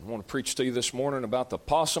want to preach to you this morning about the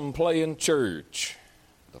possum playing church.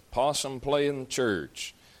 The possum playing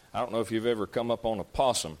church. I don't know if you've ever come up on a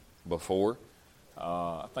possum before.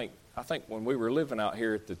 I think when we were living out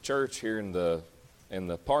here at the church here in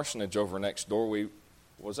the parsonage over next door,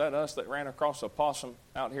 was that us that ran across a possum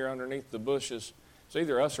out here underneath the bushes? It's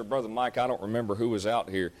either us or Brother Mike. I don't remember who was out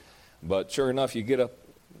here. But sure enough, you get up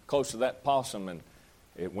close to that possum, and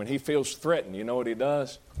when he feels threatened, you know what he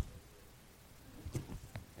does?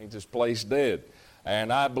 He just plays dead.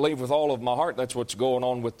 And I believe with all of my heart that's what's going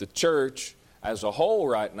on with the church as a whole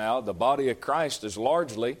right now. The body of Christ is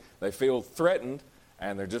largely, they feel threatened,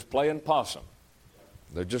 and they're just playing possum.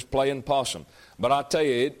 They're just playing possum. But I tell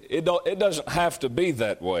you, it doesn't have to be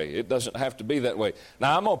that way. It doesn't have to be that way.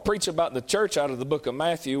 Now, I'm going to preach about the church out of the book of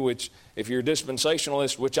Matthew, which, if you're a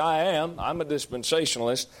dispensationalist, which I am, I'm a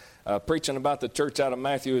dispensationalist. Preaching about the church out of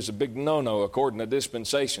Matthew is a big no-no according to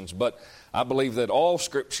dispensations. But I believe that all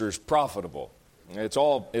Scripture is profitable. It's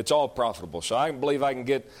all profitable. So I believe I can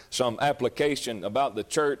get some application about the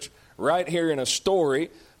church right here in a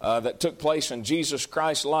story that took place in Jesus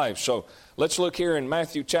Christ's life. So let's look here in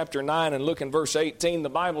Matthew chapter 9 and look in verse 18. The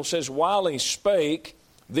Bible says, while he spake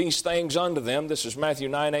these things unto them, this is Matthew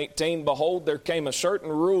 9:18, behold, there came a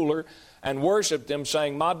certain ruler and worshipped him,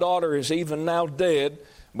 saying, my daughter is even now dead,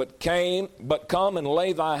 but come and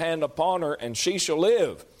lay thy hand upon her, and she shall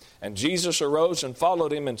live. And Jesus arose and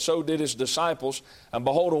followed him, and so did his disciples. And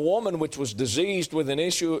behold, a woman which was diseased with an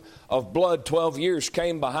issue of blood 12 years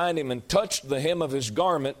came behind him and touched the hem of his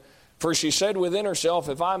garment. For she said within herself,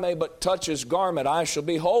 if I may but touch his garment, I shall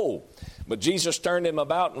be whole. But Jesus turned him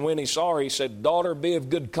about, and when he saw her, he said, daughter, be of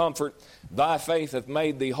good comfort. Thy faith hath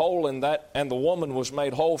made thee whole. And the woman was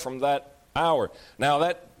made whole from that hour. Now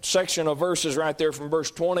that section of verses right there from verse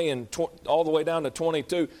 20 and all the way down to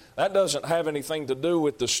 22, that doesn't have anything to do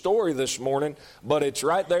with the story this morning, but it's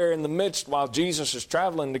right there in the midst while Jesus is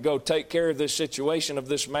traveling to go take care of this situation of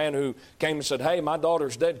this man who came and said, hey, my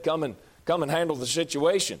daughter's dead, come and handle the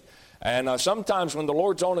situation. And sometimes when the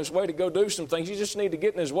Lord's on his way to go do some things, you just need to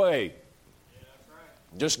get in his way. Yeah, that's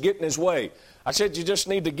right. Just get in his way. I said you just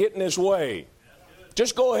need to get in his way.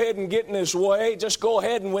 Just go ahead and get in his way. Just go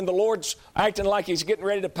ahead, and when the Lord's acting like he's getting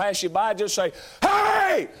ready to pass you by, just say,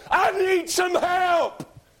 hey, I need some help.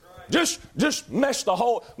 Just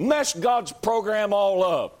mess God's program all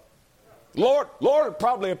up. Lord would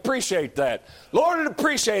probably appreciate that. Lord would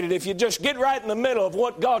appreciate it if you just get right in the middle of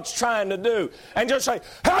what God's trying to do and just say,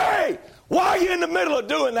 hey, why are you in the middle of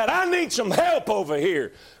doing that? I need some help over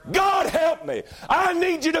here. God help me. I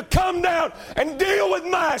need you to come down and deal with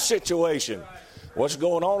my situation. What's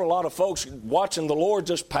going on? A lot of folks watching the Lord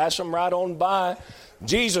just pass them right on by.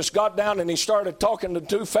 Jesus got down and he started talking to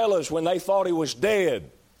two fellas when they thought he was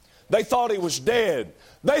dead. They thought he was dead.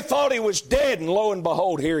 They thought he was dead, and lo and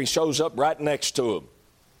behold, here he shows up right next to them.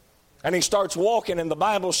 And he starts walking, and the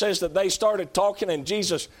Bible says that they started talking, and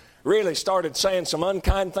Jesus really started saying some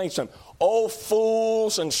unkind things to them. Oh,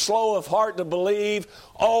 fools and slow of heart to believe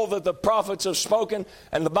all that the prophets have spoken.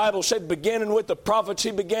 And the Bible said, beginning with the prophets,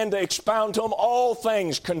 he began to expound to them all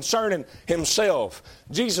things concerning himself.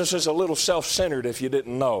 Jesus is a little self-centered, if you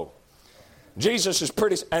didn't know. Jesus is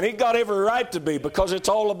and he got every right to be, because it's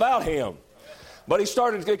all about him. But he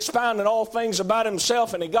started expounding all things about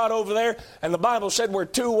himself, and he got over there, and the Bible said where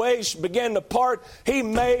two ways began to part, he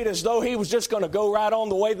made as though he was just going to go right on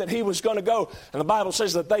the way that he was going to go. And the Bible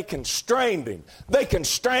says that they constrained him. They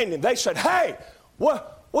constrained him. They said, hey,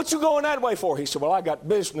 what you going that way for? He said, well, I got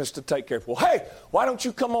business to take care of. Well, hey, why don't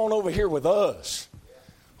you come on over here with us?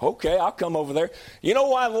 Okay, I'll come over there. You know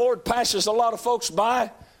why the Lord passes a lot of folks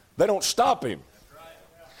by? They don't stop him.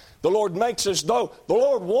 The Lord makes as though the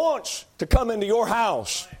Lord wants to come into your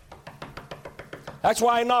house. That's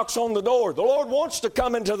why he knocks on the door. The Lord wants to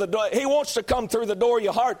come into the door. He wants to come through the door of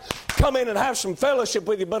your heart, come in and have some fellowship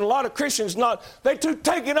with you. But a lot of Christians they're too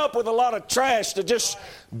taken up with a lot of trash to just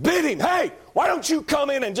bid him, hey, why don't you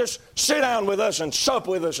come in and just sit down with us and sup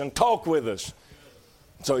with us and talk with us?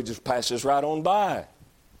 So he just passes right on by.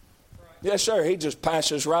 Yes, sir, he just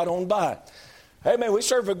passes right on by. Hey, man, we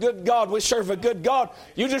serve a good God. We serve a good God.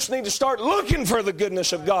 You just need to start looking for the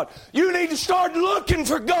goodness of God. You need to start looking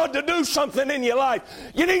for God to do something in your life.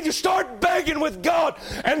 You need to start begging with God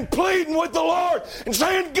and pleading with the Lord and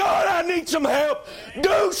saying, God, I need some help.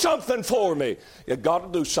 Do something for me. Yeah, God will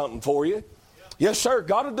do something for you. Yes, sir,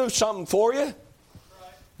 God will do something for you.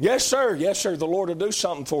 Yes, sir. Yes, sir, the Lord will do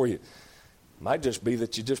something for you. Might just be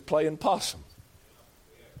that you're just playing possum.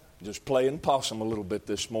 Just playing possum a little bit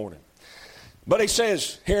this morning. But he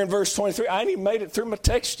says here in verse 23, I ain't even made it through my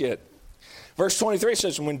text yet. Verse 23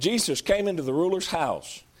 says, when Jesus came into the ruler's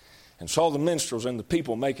house, and saw the minstrels and the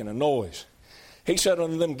people making a noise. He said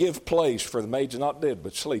unto them, Give place, for the maid's not dead,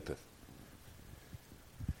 but sleepeth.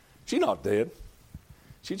 She's not dead.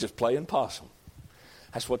 She's just playing possum.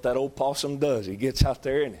 That's what that old possum does. He gets out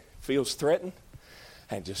there and feels threatened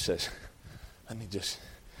and just says, let me just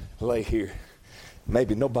lay here.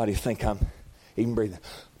 Maybe nobody think I'm even breathing.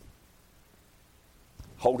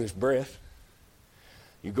 Hold his breath.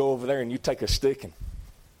 You go over there and you take a stick and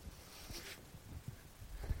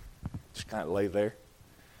just kind of lay there.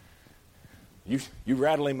 You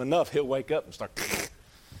rattle him enough, he'll wake up and start.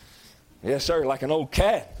 Yes, sir, like an old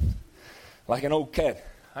cat. Like an old cat.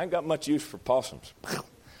 I ain't got much use for possums.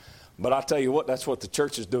 But I tell you what, that's what the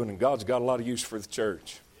church is doing, and God's got a lot of use for the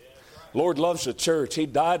church. Lord loves the church. He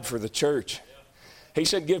died for the church. He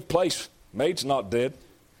said, Give place. Maid's not dead.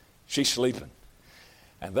 She's sleeping.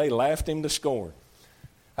 And they laughed him to scorn.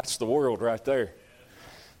 That's the world right there.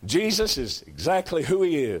 Jesus is exactly who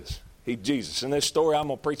he is. He's Jesus. In this story, I'm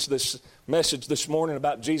going to preach this message this morning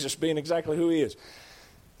about Jesus being exactly who he is.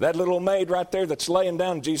 That little maid right there that's laying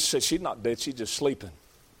down, Jesus said, she's not dead, she's just sleeping.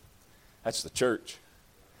 That's the church.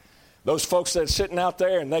 Those folks that are sitting out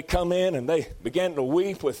there and they come in and they begin to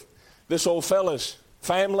weep with this old fella's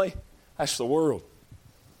family, that's the world.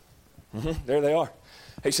 There they are.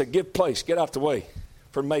 He said, Give place, get out the way.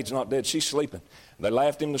 For the maid's not dead, she's sleeping. And they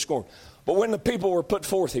laughed him to scorn. But when the people were put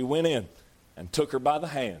forth, he went in and took her by the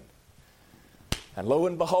hand. And lo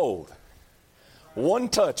and behold, one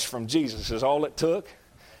touch from Jesus is all it took.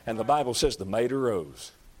 And the Bible says the maid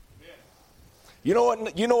arose. You know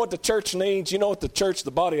what the church needs? You know what the church,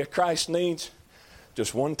 the body of Christ needs?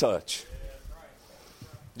 Just one touch.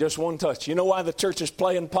 Just one touch. You know why the church is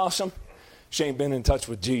playing possum? She ain't been in touch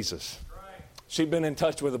with Jesus. She's been in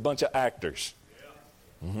touch with a bunch of actors.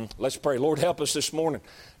 Let's pray. Lord, help us this morning.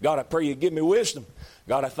 God, I pray you give me wisdom.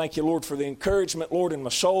 God, I thank you, Lord, for the encouragement, Lord, in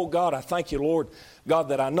my soul. God, I thank you, Lord, God,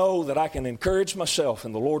 that I know that I can encourage myself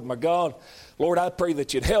in the Lord my God. Lord, I pray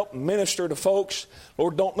that you'd help minister to folks.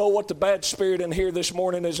 Lord, don't know what the bad spirit in here this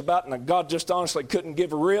morning is about, and God just honestly couldn't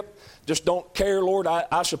give a rip. Just don't care, Lord.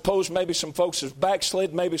 I suppose maybe some folks have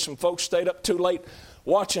backslid. Maybe some folks stayed up too late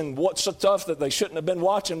watching what stuff that they shouldn't have been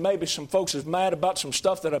watching. Maybe some folks is mad about some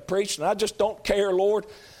stuff that I preached, and I just don't care, Lord.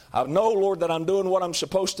 I know, Lord, that I'm doing what I'm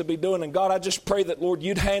supposed to be doing, and God, I just pray that, Lord,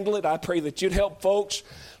 you'd handle it. I pray that you'd help folks.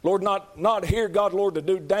 Lord, not here, God, Lord, to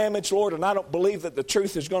do damage, Lord, and I don't believe that the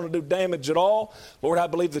truth is going to do damage at all. Lord, I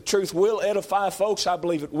believe the truth will edify folks. I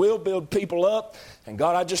believe it will build people up. And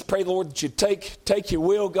God, I just pray, Lord, that you take your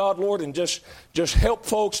will, God, Lord, and just help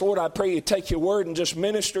folks. Lord, I pray you take your word and just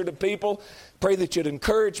minister to people. Pray that you'd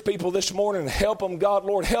encourage people this morning and help them, God.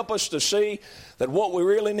 Lord, help us to see that what we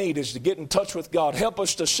really need is to get in touch with God. Help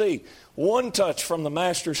us to see one touch from the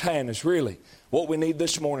Master's hand is really what we need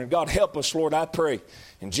this morning. God, help us, Lord, I pray.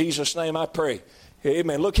 In Jesus' name I pray.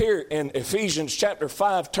 Amen. Look here in Ephesians chapter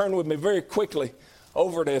 5. Turn with me very quickly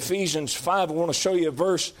over to Ephesians 5. I want to show you a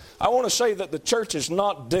verse. I want to say that the church is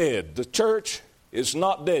not dead. The church is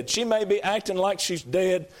not dead. She may be acting like she's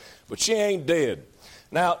dead, but she ain't dead.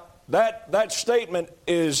 Now, that statement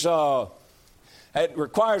is it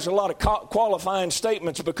requires a lot of qualifying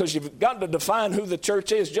statements, because you've got to define who the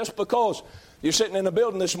church is. Just because you're sitting in a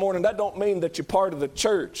building this morning, that don't mean that you're part of the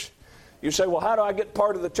church. You say, well, how do I get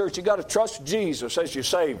part of the church? You got to trust Jesus as your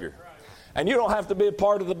Savior. And you don't have to be a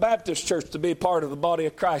part of the Baptist church to be a part of the body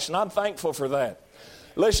of Christ. And I'm thankful for that.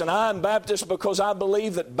 Listen, I'm Baptist because I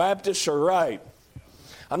believe that Baptists are right.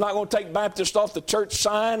 I'm not going to take Baptist off the church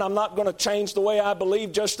sign. I'm not going to change the way I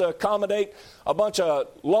believe just to accommodate a bunch of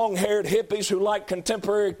long-haired hippies who like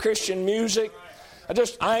contemporary Christian music.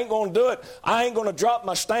 I ain't going to do it. I ain't going to drop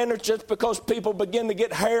my standards just because people begin to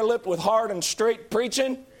get hair-lipped with hard and straight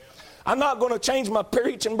preaching. I'm not going to change my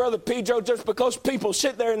preaching, Brother Pedro, just because people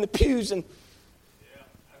sit there in the pews and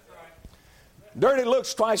dirty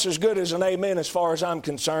looks twice as good as an amen as far as I'm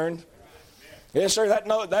concerned. Yes, sir,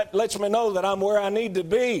 that lets me know that I'm where I need to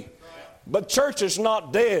be. But church is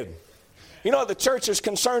not dead. You know what the church is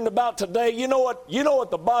concerned about today? You know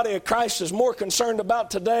what the body of Christ is more concerned about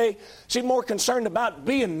today? She's more concerned about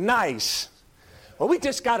being nice. Well, we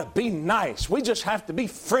just got to be nice. We just have to be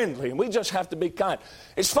friendly, and we just have to be kind.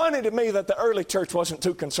 It's funny to me that the early church wasn't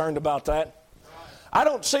too concerned about that. I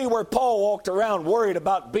don't see where Paul walked around worried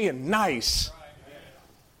about being nice.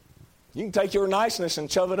 You can take your niceness and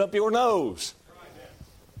shove it up your nose.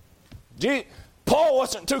 Paul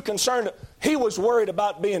wasn't too concerned. He was worried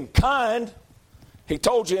about being kind. He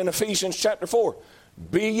told you in Ephesians chapter 4,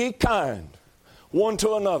 be ye kind one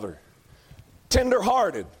to another,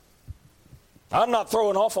 tender-hearted. I'm not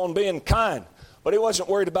throwing off on being kind, but he wasn't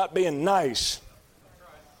worried about being nice.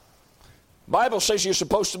 Bible says you're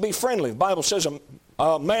supposed to be friendly. The Bible says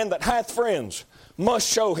a man that hath friends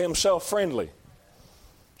must show himself friendly.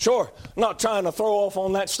 Sure, not trying to throw off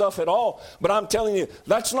on that stuff at all, but I'm telling you,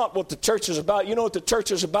 that's not what the church is about. You know what the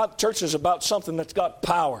church is about? The church is about something that's got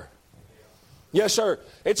power. Yes, sir.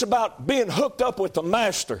 It's about being hooked up with the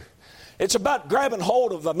Master. It's about grabbing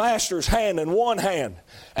hold of the Master's hand in one hand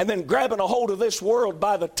and then grabbing a hold of this world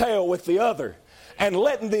by the tail with the other and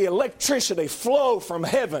letting the electricity flow from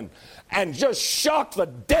heaven and just shock the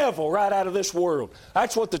devil right out of this world.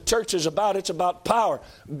 That's what the church is about. It's about power.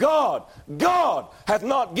 God hath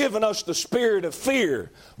not given us the spirit of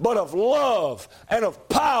fear, but of love and of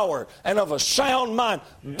power and of a sound mind.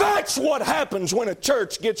 That's what happens when a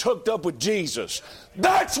church gets hooked up with Jesus.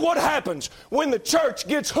 That's what happens when the church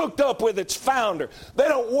gets hooked up with its founder. They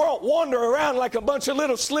don't wander around like a bunch of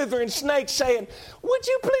little slithering snakes saying, "Would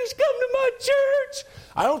you please come to my church?"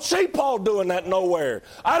 I don't see Paul doing that nowhere.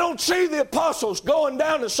 I don't see the apostles going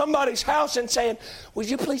down to somebody's house and saying, "Would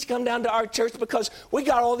you please come down to our church because we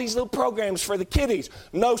got all these little programs for the kiddies."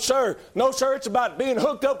 No, sir. No, sir. It's about being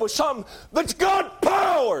hooked up with something that's got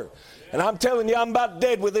power. And I'm telling you, I'm about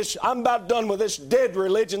dead with this. I'm about done with this dead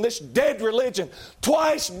religion. This dead religion,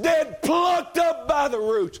 twice dead, plucked up by the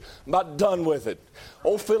roots. I'm about done with it.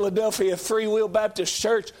 Old Philadelphia Free Will Baptist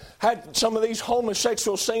Church had some of these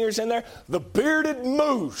homosexual singers in there. The Bearded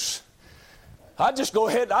Moose. I just go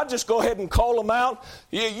ahead and call them out.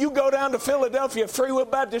 You go down to Philadelphia Free Will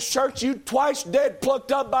Baptist Church, you twice dead,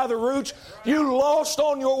 plucked up by the roots. You lost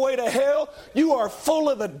on your way to hell. You are full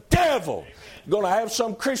of the devil. Going to have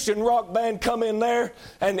some Christian rock band come in there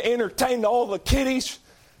and entertain all the kiddies?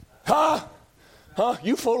 Huh?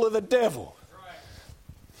 You full of the devil.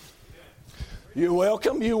 You're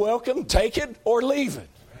welcome. Take it or leave it.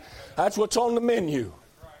 That's what's on the menu.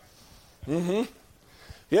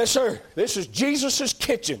 Yes, sir. This is Jesus'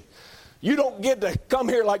 kitchen. You don't get to come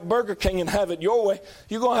here like Burger King and have it your way.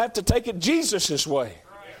 You're going to have to take it Jesus' way.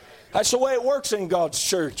 That's the way it works in God's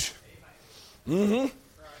church.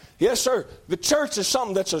 Yes, sir. The church is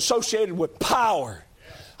something that's associated with power.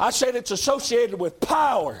 I said it's associated with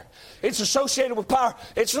power. It's associated with power.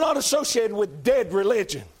 It's not associated with dead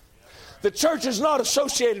religion. The church is not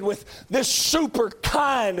associated with this super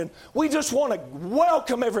kind, and we just want to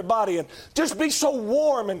welcome everybody and just be so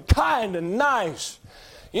warm and kind and nice.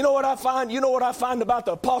 You know what I find? You know what I find about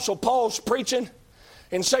the Apostle Paul's preaching?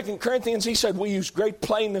 In 2 Corinthians, he said, we use great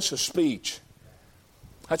plainness of speech.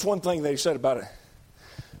 That's one thing they said about it.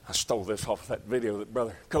 I stole this off of that video that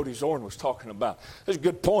Brother Cody Zorn was talking about. That's a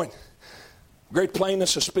good point. Great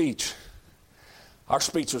plainness of speech. Our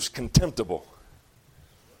speech was contemptible.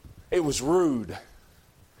 It was rude.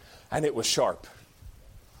 And it was sharp.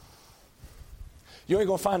 You ain't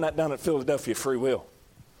going to find that down at Philadelphia Free Will.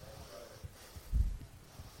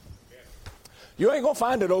 You ain't going to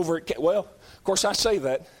find it over at, well, of course I say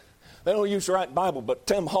that. They don't use the right Bible, but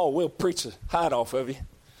Tim Hall will preach the hide off of you.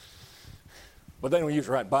 But they don't use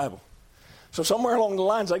the right Bible. So somewhere along the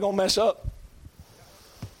lines, they're going to mess up.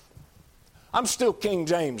 I'm still King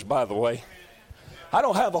James, by the way. I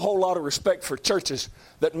don't have a whole lot of respect for churches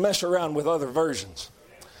that mess around with other versions.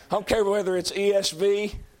 I don't care whether it's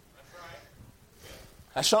ESV.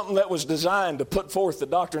 That's something that was designed to put forth the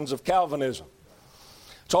doctrines of Calvinism.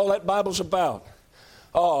 It's all that Bible's about.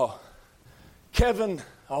 Kevin,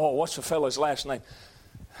 what's the fellow's last name?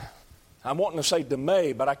 I'm wanting to say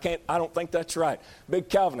DeMay, but I don't think that's right. Big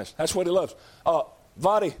Calvinist. That's what he loves.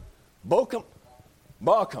 Vadi Bokum.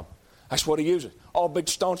 That's what he uses. All big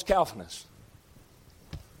staunch Calvinists.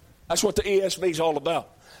 That's what the ESV is all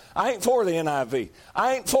about. I ain't for the NIV.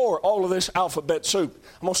 I ain't for all of this alphabet soup.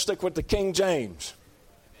 I'm going to stick with the King James.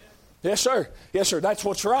 Yes, sir. Yes, sir. That's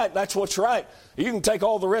what's right. That's what's right. You can take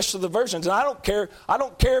all the rest of the versions. And I don't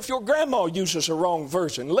care if your grandma uses a wrong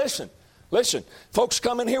version. Listen. Folks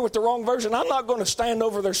come in here with the wrong version. I'm not going to stand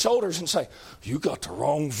over their shoulders and say, "You got the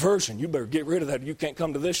wrong version. You better get rid of that. You can't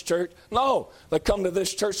come to this church." No, they come to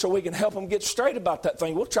this church so we can help them get straight about that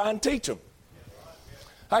thing. We'll try and teach them.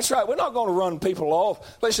 That's right. We're not going to run people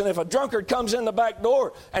off. Listen, if a drunkard comes in the back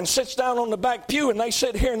door and sits down on the back pew and they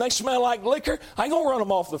sit here and they smell like liquor, I ain't going to run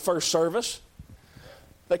them off the first service.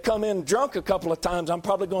 They come in drunk a couple of times, I'm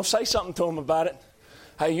probably going to say something to them about it.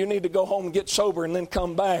 Hey, you need to go home and get sober and then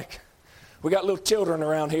come back. We got little children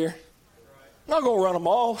around here. I'm not going to run them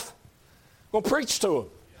off. I'm going to preach to them.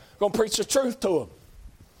 I'm going to preach the truth to them.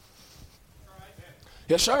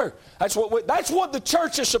 Yes, sir. That's what the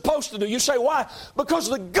church is supposed to do. You say, why? Because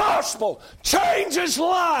the gospel changes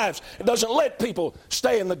lives. It doesn't let people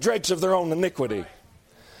stay in the dregs of their own iniquity.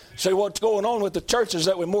 See, what's going on with the church is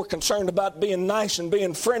that we're more concerned about being nice and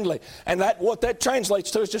being friendly. And what that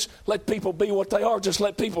translates to is just let people be what they are. Just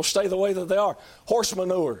let people stay the way that they are. Horse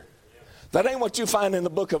manure. That ain't what you find in the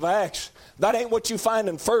book of Acts. That ain't what you find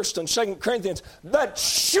in 1st and 2nd Corinthians. That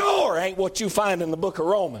sure ain't what you find in the book of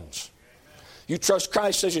Romans. You trust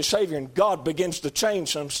Christ as your Savior and God begins to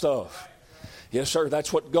change some stuff. Yes, sir,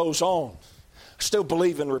 that's what goes on. I still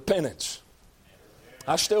believe in repentance.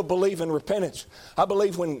 I still believe in repentance. I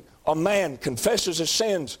believe when a man confesses his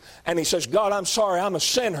sins and he says, God, I'm sorry, I'm a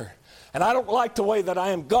sinner, and I don't like the way that I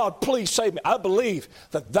am. God, please save me. I believe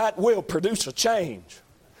that will produce a change.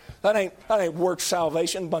 That ain't work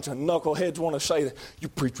salvation. A bunch of knuckleheads want to say that you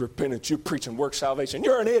preach repentance, you preaching work salvation.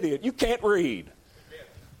 You're an idiot. You can't read.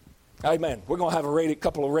 Amen. We're going to have a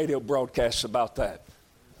couple of radio broadcasts about that.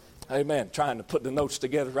 Amen. Trying to put the notes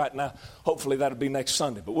together right now. Hopefully that'll be next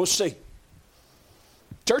Sunday, but we'll see.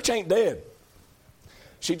 Church ain't dead.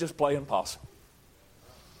 She's just playing possum.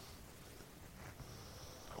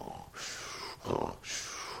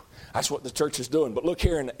 That's what the church is doing. But look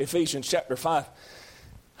here in Ephesians chapter 5.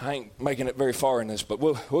 I ain't making it very far in this, but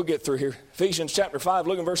we'll get through here. Ephesians chapter 5,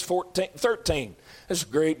 look at verse 13. This is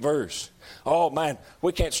a great verse. Oh, man,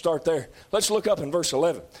 we can't start there. Let's look up in verse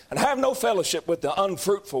 11. And have no fellowship with the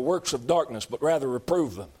unfruitful works of darkness, but rather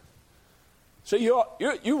reprove them. So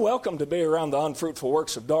you're welcome to be around the unfruitful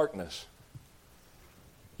works of darkness.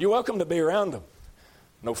 You're welcome to be around them.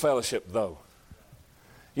 No fellowship, though.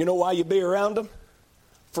 You know why you be around them?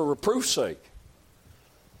 For reproof's sake.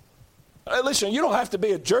 Hey, listen, you don't have to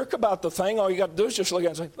be a jerk about the thing. All you got to do is just look at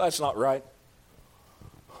it and say, that's not right.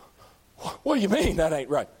 What do you mean that ain't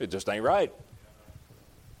right? It just ain't right.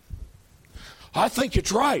 I think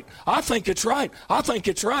it's right. I think it's right. I think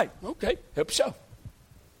it's right. Okay, help yourself.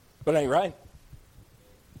 But it ain't right.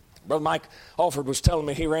 Brother Mike Alford was telling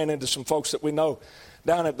me he ran into some folks that we know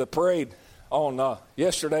down at the parade on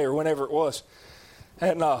yesterday or whenever it was.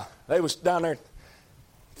 And they was down there.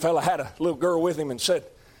 A fella had a little girl with him and said,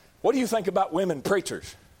 what do you think about women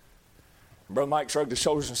preachers? And Brother Mike shrugged his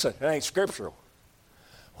shoulders and said, it ain't scriptural.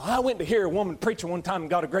 Well, I went to hear a woman preach one time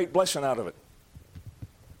and got a great blessing out of it.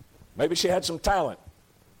 Maybe she had some talent.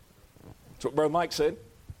 That's what Brother Mike said.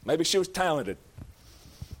 Maybe she was talented.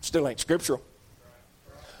 Still ain't scriptural.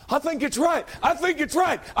 I think it's right. I think it's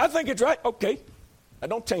right. I think it's right. Okay. That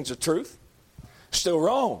don't change the truth. Still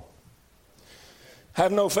wrong.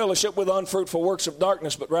 Have no fellowship with unfruitful works of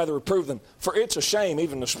darkness, but rather reprove them. For it's a shame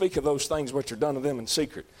even to speak of those things which are done to them in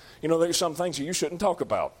secret. You know, there's some things that you shouldn't talk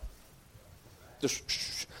about. Just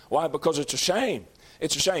shh. Why? Because it's a shame.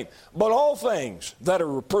 It's a shame. But all things that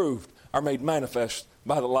are reproved are made manifest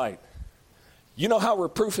by the light. You know how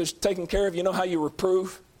reproof is taken care of? You know how you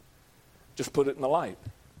reprove? Just put it in the light.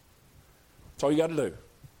 That's all you got to do.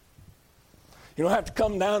 You don't have to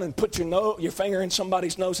come down and put your finger in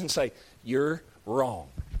somebody's nose and say, you're wrong.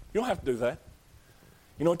 You don't have to do that.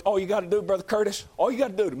 You know what all you got to do, Brother Curtis? All you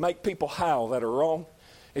got to do to make people howl that are wrong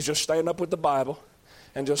is just stand up with the Bible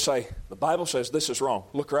and just say, the Bible says this is wrong.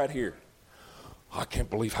 Look right here. I can't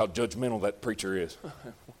believe how judgmental that preacher is.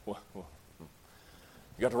 You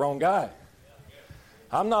got the wrong guy.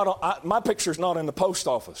 My picture's not in the post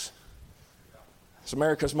office. It's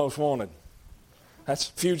America's Most Wanted. That's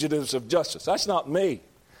fugitives of justice. That's not me.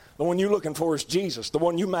 The one you're looking for is Jesus. The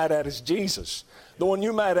one you're mad at is Jesus. The one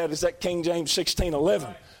you're mad at is that King James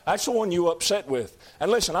 16:11. That's the one you're upset with.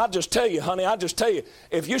 And listen, I just tell you, honey,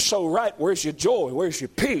 if you're so right, where's your joy? Where's your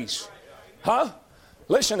peace? Huh?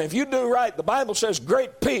 Listen, if you do right, the Bible says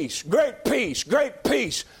great peace, great peace, great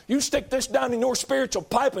peace. You stick this down in your spiritual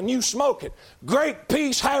pipe and you smoke it. Great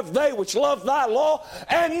peace have they which love thy law,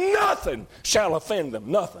 and nothing shall offend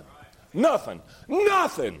them. Nothing. Nothing.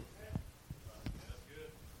 Nothing.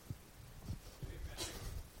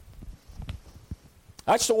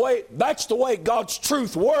 That's the way God's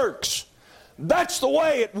truth works. That's the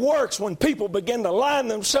way it works when people begin to line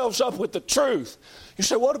themselves up with the truth. You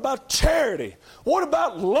say, what about charity? What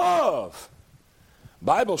about love? The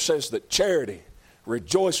Bible says that charity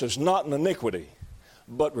rejoices not in iniquity,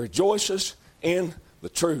 but rejoices in the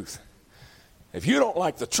truth. If you don't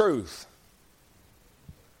like the truth,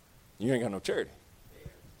 you ain't got no charity.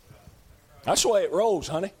 That's the way it rolls,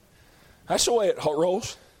 honey. That's the way it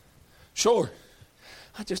rolls. Sure.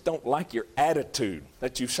 I just don't like your attitude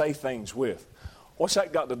that you say things with. What's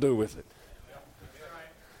that got to do with it?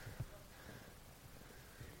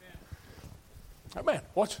 Amen.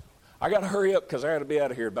 I got to hurry up because I got to be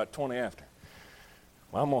out of here about 20 after.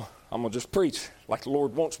 Well, I'm gonna just preach like the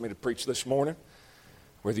Lord wants me to preach this morning,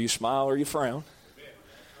 whether you smile or you frown.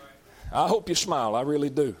 I hope you smile. I really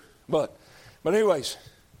do. But anyways,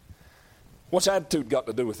 What's attitude got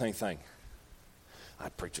to do with anything?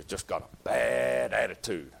 That preacher just got a bad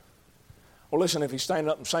attitude. Well, listen, if he's standing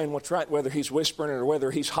up and saying what's right, whether he's whispering it or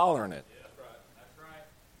whether he's hollering it, That's right. That's right.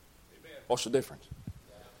 Amen. what's the difference?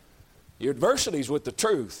 Your adversity's with the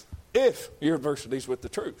truth. If your adversity's with the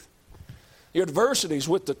truth. Your adversity's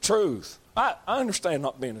with the truth. I understand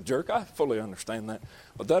not being a jerk. I fully understand that.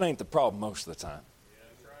 But that ain't the problem most of the time. Yeah,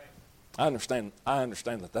 that's right. I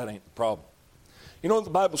understand that ain't the problem. You know what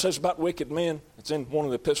the Bible says about wicked men? It's in one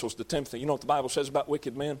of the epistles to Timothy. You know what the Bible says about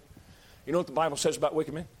wicked men? You know what the Bible says about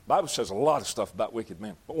wicked men? The Bible says a lot of stuff about wicked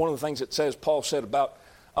men. But one of the things it says, Paul said about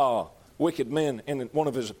wicked men in one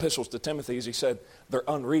of his epistles to Timothy is he said they're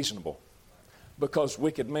unreasonable. Because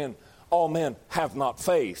wicked men, all men have not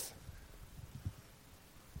faith.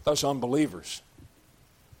 Those unbelievers.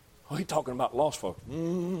 Oh, he's talking about lost folks.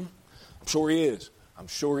 I'm sure he is. I'm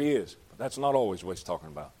sure he is. But that's not always what he's talking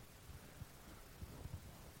about.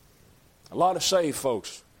 A lot of saved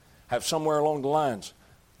folks have somewhere along the lines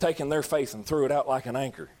taken their faith and threw it out like an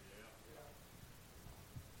anchor.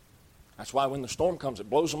 That's why when the storm comes, it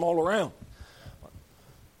blows them all around.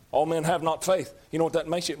 All men have not faith. You know what that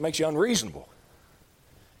makes you? It makes you unreasonable.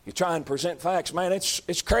 You try and present facts. Man,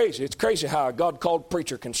 it's crazy. It's crazy how a God-called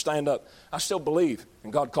preacher can stand up. I still believe in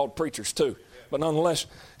God-called preachers too. But nonetheless,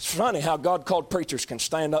 it's funny how God-called preachers can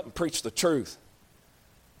stand up and preach the truth.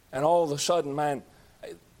 And all of a sudden, man,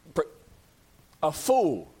 a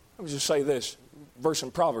fool, let me just say this, verse in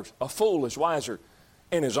Proverbs, a fool is wiser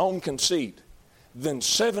in his own conceit than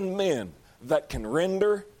 7 men that can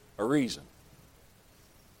render a reason.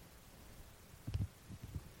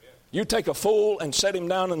 You take a fool and set him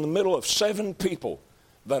down in the middle of 7 people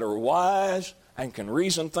that are wise and can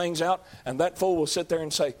reason things out, and that fool will sit there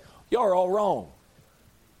and say, "Y'all are all wrong."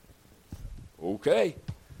 Okay.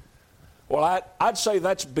 Well, I'd say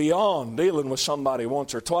that's beyond dealing with somebody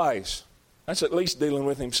once or twice. That's at least dealing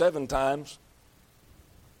with him 7 times.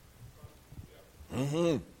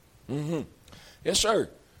 Yes, sir.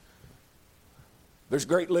 There's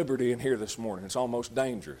great liberty in here this morning. It's almost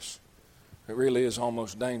dangerous. It really is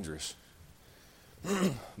almost dangerous.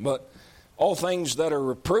 But all things that are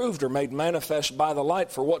reproved are made manifest by the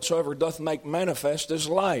light, for whatsoever doth make manifest is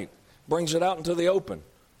light. Brings it out into the open.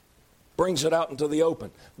 Brings it out into the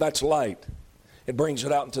open. That's light. It brings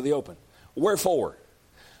it out into the open. Wherefore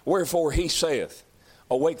he saith,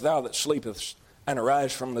 Awake thou that sleepest, and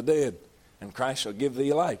arise from the dead, and Christ shall give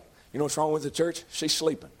thee light. You know what's wrong with the church? She's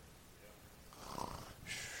sleeping.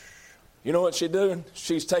 You know what she's doing?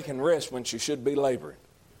 She's taking rest when she should be laboring.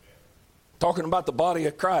 Talking about the body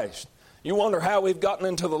of Christ. You wonder how we've gotten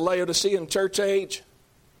into the Laodicean church age?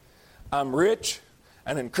 I'm rich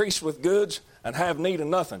and increased with goods and have need of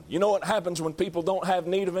nothing. You know what happens when people don't have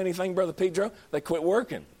need of anything, Brother Pedro? They quit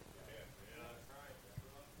working.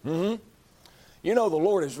 You know the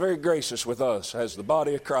Lord is very gracious with us as the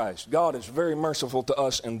body of Christ. God is very merciful to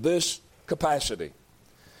us in this capacity.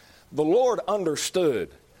 The Lord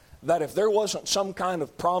understood that if there wasn't some kind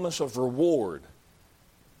of promise of reward,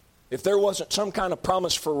 if there wasn't some kind of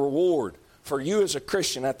promise for reward for you as a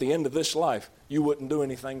Christian at the end of this life, you wouldn't do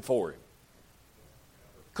anything for Him.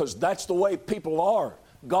 Because that's the way people are.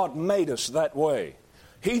 God made us that way.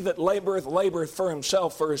 He that laboreth, laboreth for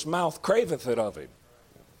himself, for his mouth craveth it of him.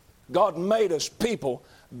 God made us people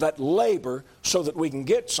that labor so that we can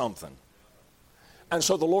get something. And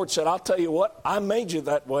so the Lord said, I'll tell you what, I made you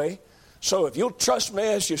that way. So if you'll trust me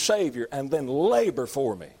as your Savior and then labor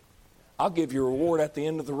for me, I'll give you a reward at the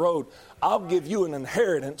end of the road. I'll give you an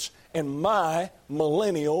inheritance in my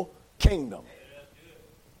millennial kingdom.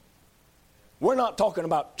 We're not talking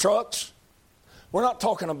about trucks. We're not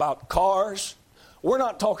talking about cars. We're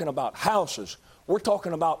not talking about houses. We're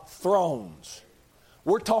talking about thrones.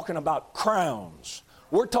 We're talking about crowns.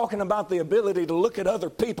 We're talking about the ability to look at other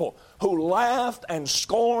people who laughed and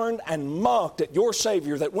scorned and mocked at your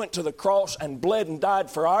Savior that went to the cross and bled and died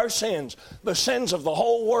for our sins, the sins of the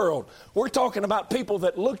whole world. We're talking about people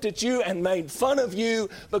that looked at you and made fun of you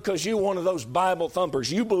because you're one of those Bible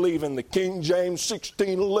thumpers. You believe in the King James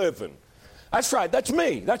 1611. That's right. That's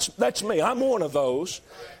me. That's me. I'm one of those.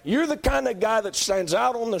 You're the kind of guy that stands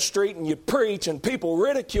out on the street and you preach and people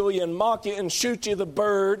ridicule you and mock you and shoot you the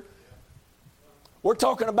bird. We're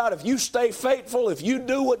talking about if you stay faithful, if you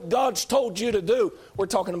do what God's told you to do, we're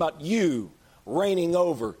talking about you reigning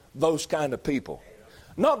over those kind of people.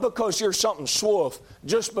 Not because you're something swoof,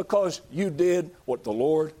 just because you did what the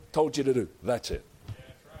Lord told you to do. That's it.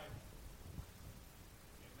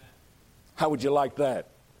 How would you like that?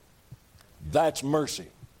 That's mercy.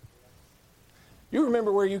 You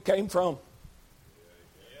remember where you came from?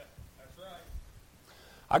 Yeah, that's right.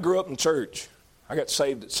 I grew up in church. I got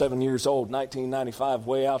saved at 7 years old, 1995,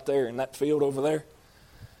 way out there in that field over there.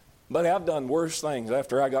 Buddy, I've done worse things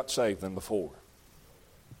after I got saved than before.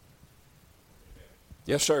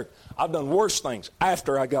 Yes, sir. I've done worse things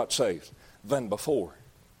after I got saved than before.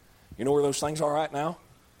 You know where those things are right now?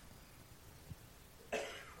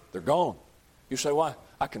 They're gone. You say, why?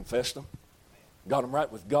 I confessed them. Got them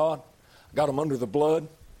right with God. Got them under the blood.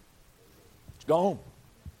 It's gone.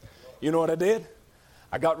 You know what I did?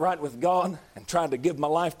 I got right with God and tried to give my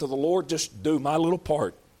life to the Lord. Just do my little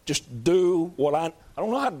part. Just do what I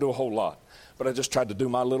don't know how to do a whole lot, but I just tried to do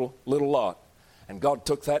my little lot. And God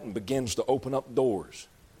took that and begins to open up doors.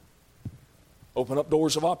 Open up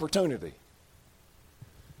doors of opportunity.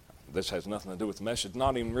 This has nothing to do with the message.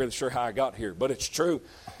 Not even really sure how I got here, but it's true.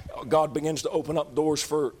 God begins to open up doors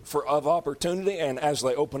of opportunity, and as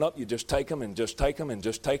they open up, you just take them and just take them and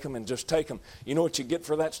just take them and just take them. You know what you get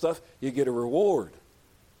for that stuff? You get a reward.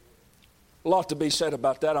 A lot to be said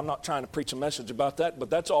about that. I'm not trying to preach a message about that, but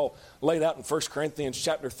that's all laid out in 1 Corinthians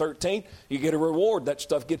chapter 13. You get a reward. That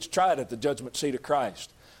stuff gets tried at the judgment seat of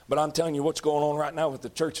Christ. But I'm telling you what's going on right now with the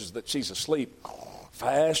church is that she's asleep.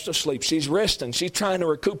 Fast asleep. She's resting. She's trying to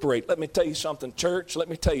recuperate. Let me tell you something, church. Let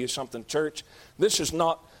me tell you something, church. This is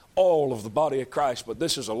not all of the body of Christ, but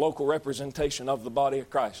this is a local representation of the body of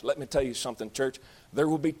Christ. Let me tell you something, church. There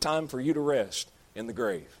will be time for you to rest in the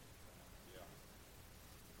grave.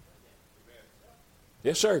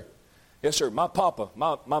 Yes, sir. Yes, sir. My papa,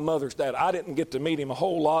 my mother's dad, I didn't get to meet him a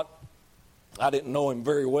whole lot. I didn't know him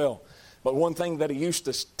very well. But one thing that he used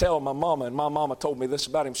to tell my mama, and my mama told me this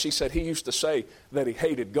about him, she said he used to say that he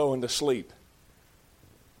hated going to sleep.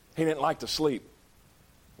 He didn't like to sleep.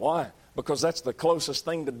 Why? Because that's the closest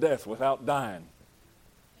thing to death without dying.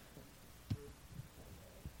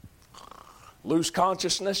 Lose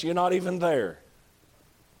consciousness, you're not even there.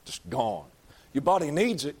 Just gone. Your body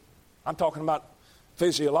needs it. I'm talking about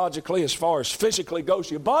physiologically, as far as physically goes,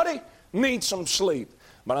 your body needs some sleep.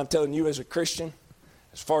 But I'm telling you as a Christian,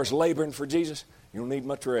 as far as laboring for Jesus, you don't need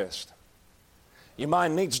much rest. Your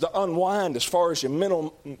mind needs to unwind as far as your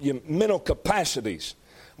mental capacities.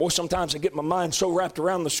 Boy, sometimes I get my mind so wrapped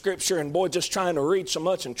around the Scripture and boy, just trying to read so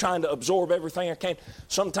much and trying to absorb everything I can.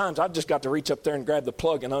 Sometimes I've just got to reach up there and grab the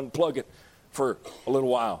plug and unplug it for a little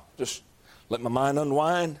while. Just let my mind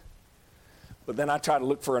unwind. But then I try to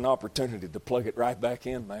look for an opportunity to plug it right back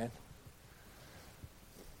in, man.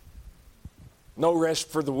 No rest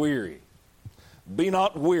for the weary. Be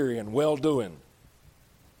not weary in well-doing.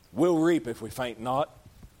 We'll reap if we faint not.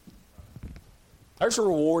 There's a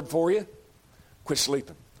reward for you. Quit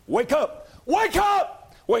sleeping. Wake up. Wake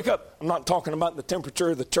up. Wake up. I'm not talking about the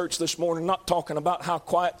temperature of the church this morning. I'm not talking about how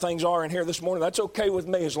quiet things are in here this morning. That's okay with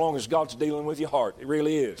me as long as God's dealing with your heart. It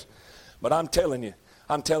really is. But I'm telling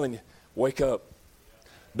you, wake up.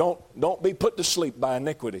 Don't be put to sleep by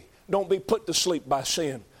iniquity. Don't be put to sleep by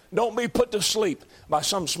sin. Don't be put to sleep by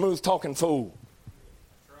some smooth-talking fool.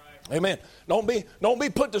 Amen. Don't be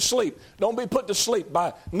put to sleep. Don't be put to sleep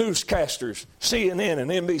by newscasters, CNN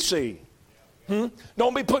and NBC.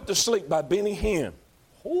 Don't be put to sleep by Benny Hinn.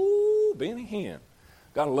 Oh, Benny Hinn.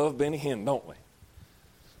 Gotta love Benny Hinn, don't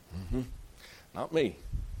we? Not me.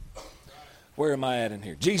 Where am I at in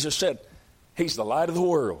here? Jesus said he's the light of the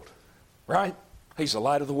world. Right? He's the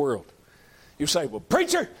light of the world. You say, well,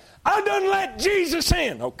 preacher, I done let Jesus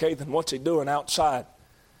in. Okay, then what's he doing outside?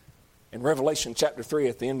 In Revelation chapter 3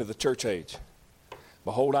 at the end of the church age.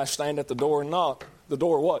 Behold, I stand at the door and knock. The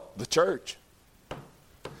door what? The church.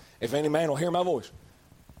 If any man will hear my voice.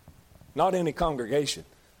 Not any congregation.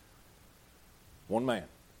 One man.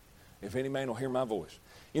 If any man will hear my voice.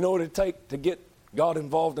 You know what it'd take to get God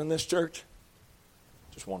involved in this church?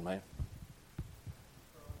 Just one man.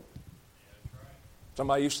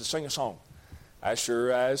 Somebody used to sing a song. As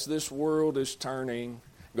sure as this world is turning.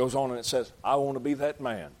 Goes on and it says, I want to be that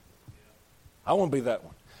man. I want to be that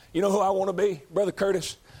one. You know who I want to be, Brother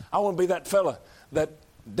Curtis? I want to be that fella that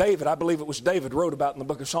David, I believe it was David, wrote about in the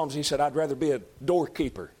book of Psalms. He said, I'd rather be a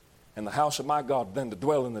doorkeeper in the house of my God than to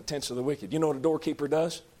dwell in the tents of the wicked. You know what a doorkeeper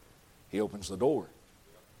does? He opens the door.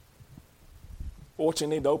 Well, what you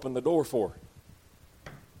need to open the door for?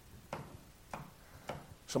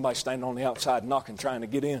 Somebody standing on the outside knocking, trying to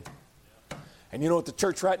get in. And you know what the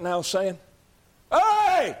church right now is saying?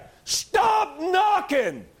 Hey, stop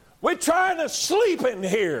knocking. We're trying to sleep in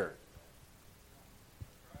here.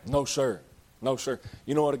 No, sir. No, sir.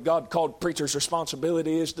 You know what a God called preacher's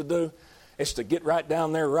responsibility is to do? It's to get right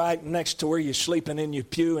down there right next to where you're sleeping in your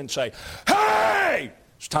pew and say, hey,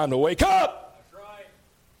 it's time to wake up. That's right.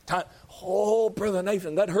 Time. Oh, Brother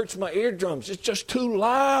Nathan, that hurts my eardrums. It's just too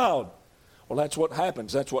loud. Well, that's what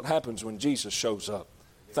happens. That's what happens when Jesus shows up.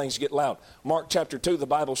 Things get loud. Mark chapter 2, the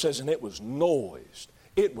Bible says, and it was noised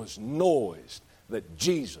that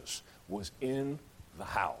Jesus was in the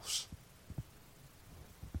house.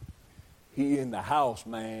 He in the house,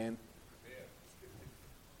 man.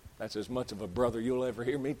 That's as much of a brother you'll ever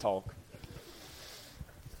hear me talk.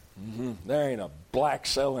 There ain't a black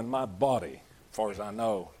cell in my body, as far as I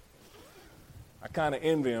know. I kind of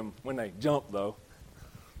envy them when they jump, though.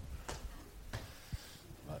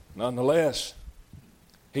 But nonetheless,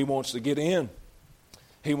 he wants to get in.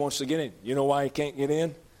 He wants to get in. You know why he can't get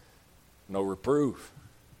in? No reproof.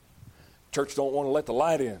 Church don't want to let the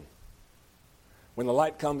light in. When the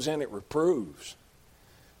light comes in, it reproves.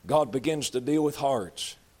 God begins to deal with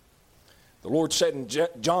hearts. The Lord said in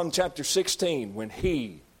John chapter 16, when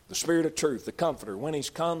He, the Spirit of truth, the Comforter, when He's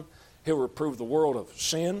come, He'll reprove the world of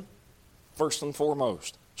sin, first and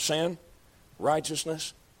foremost. Sin,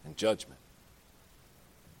 righteousness, and judgment.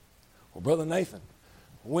 Well, Brother Nathan,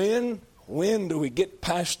 when do we get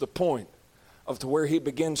past the point of to where He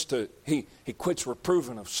begins to, He quits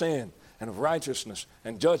reproving of sin and of righteousness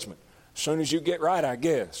and judgment? As soon as you get right, I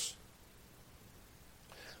guess.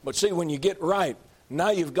 But see, when you get right,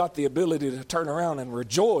 now you've got the ability to turn around and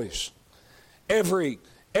rejoice. Every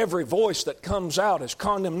voice that comes out as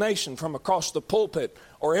condemnation from across the pulpit,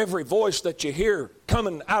 or every voice that you hear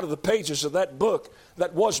coming out of the pages of that book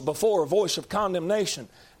that was before a voice of condemnation,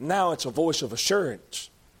 now it's a voice of assurance.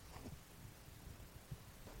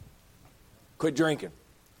 Quit drinking.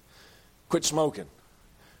 Quit smoking.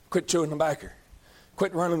 Quit chewing tobacco.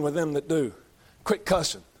 Quit running with them that do. Quit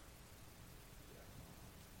cussing.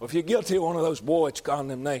 Well, if you're guilty of one of those, boy, it's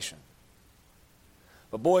condemnation.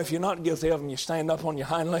 But boy, if you're not guilty of them, you stand up on your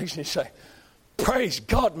hind legs and you say, praise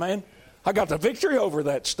God, man. I got the victory over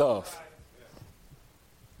that stuff.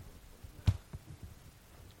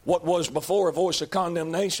 What was before a voice of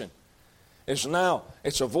condemnation is now,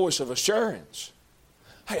 it's a voice of assurance.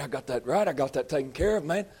 Hey, I got that right. I got that taken care of,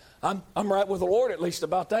 man. I'm right with the Lord at least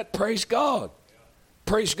about that. Praise God.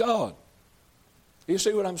 Praise God. You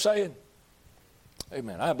see what I'm saying?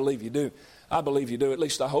 Amen. I believe you do. I believe you do. At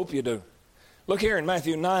least I hope you do. Look here in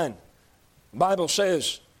Matthew 9. The Bible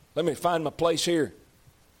says, let me find my place here.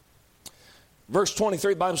 Verse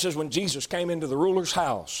 23, the Bible says, when Jesus came into the ruler's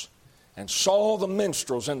house and saw the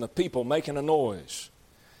minstrels and the people making a noise.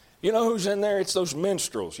 You know who's in there? It's those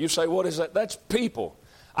minstrels. You say, what is that? That's people.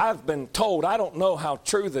 I've been told, I don't know how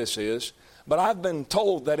true this is, but I've been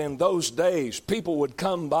told that in those days, people would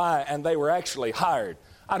come by and they were actually hired.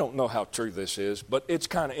 I don't know how true this is, but it's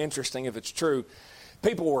kind of interesting if it's true.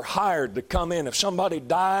 People were hired to come in. If somebody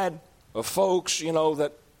died, of folks, you know,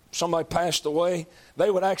 that somebody passed away, they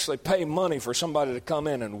would actually pay money for somebody to come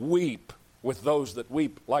in and weep with those that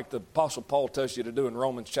weep, like the Apostle Paul tells you to do in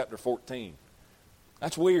Romans chapter 14.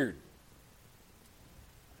 That's weird.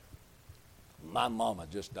 My mama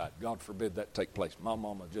just died. God forbid that take place. My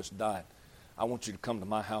mama just died. I want you to come to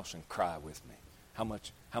my house and cry with me. How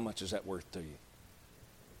much is that worth to you?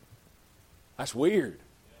 That's weird.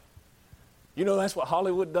 You know that's what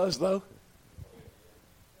Hollywood does, though?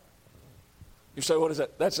 You say, what is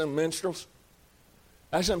that? That's them minstrels.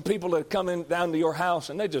 That's them people that come in down to your house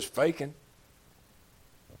and they're just faking.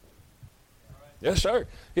 Yes, sir.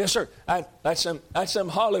 Yes, sir. That's them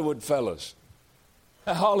Hollywood fellas.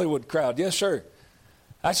 That Hollywood crowd. Yes, sir.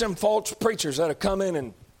 That's them false preachers that'll come in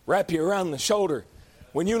and wrap you around the shoulder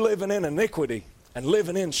when you're living in iniquity and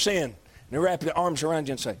living in sin. And they wrap their arms around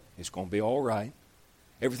you and say, it's going to be all right.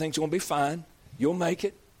 Everything's going to be fine. You'll make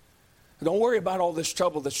it. Don't worry about all this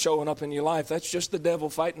trouble that's showing up in your life. That's just the devil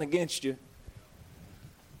fighting against you.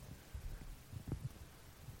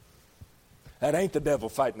 That ain't the devil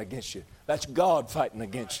fighting against you. That's God fighting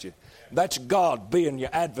against you. That's God being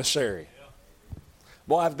your adversary.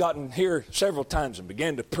 Boy, I've gotten here several times and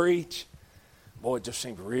began to preach. Boy, it just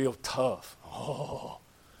seemed real tough. Oh,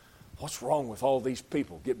 what's wrong with all these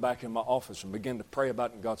people? Get back in my office and begin to pray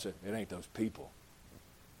about it. And God said, it ain't those people.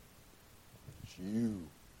 It's you.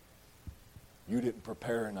 You didn't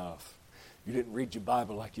prepare enough. You didn't read your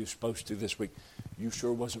Bible like you were supposed to this week. You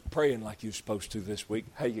sure wasn't praying like you were supposed to this week.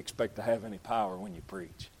 How you expect to have any power when you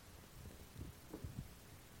preach?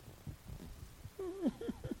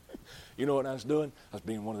 You know what I was doing? I was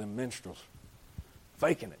being one of them minstrels.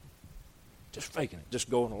 Faking it. Just faking it. Just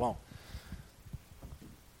going along.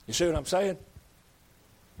 You see what I'm saying?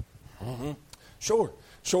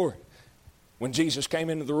 Sure. When Jesus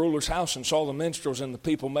came into the ruler's house and saw the minstrels and the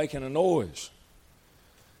people making a noise,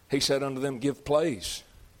 he said unto them, give place.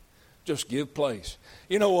 Just give place.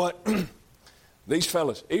 You know what? These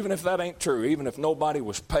fellas, even if that ain't true, even if nobody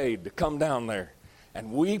was paid to come down there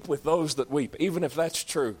and weep with those that weep, even if that's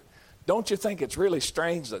true, Don't you think it's really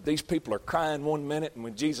strange that these people are crying one minute, and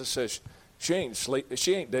when Jesus says, she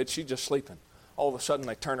ain't dead, she's just sleeping, all of a sudden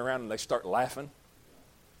they turn around and they start laughing?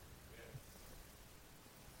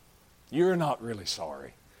 You're not really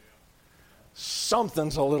sorry.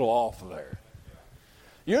 Something's a little off there.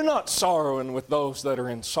 You're not sorrowing with those that are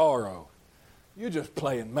in sorrow. You're just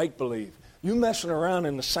playing make-believe. You messing around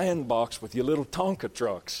in the sandbox with your little Tonka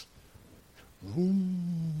trucks.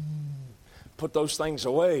 Put those things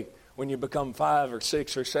away when you become 5 or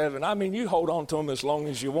 6 or 7. I mean, you hold on to them as long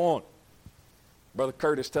as you want. Brother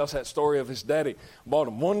Curtis tells that story of his daddy. Bought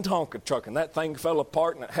him one Tonka truck, and that thing fell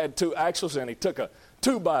apart, and it had 2 axles, and he took a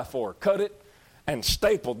 2x4, cut it, and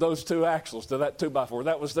stapled those 2 axles to that 2x4.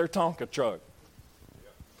 That was their Tonka truck.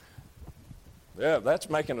 Yeah, that's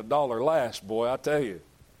making $1 last, boy, I tell you.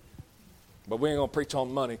 But we ain't going to preach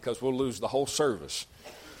on money because we'll lose the whole service.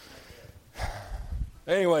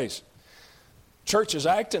 Anyways, church is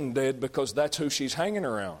acting dead because that's who she's hanging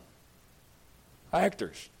around.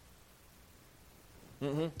 Actors.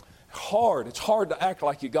 It's hard to act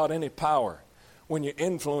like you got any power when you're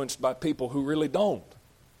influenced by people who really don't.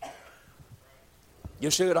 You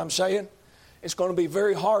see what I'm saying? It's going to be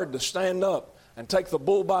very hard to stand up and take the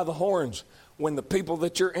bull by the horns when the people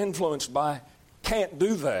that you're influenced by can't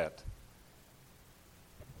do that.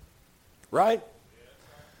 Right?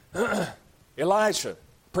 Elisha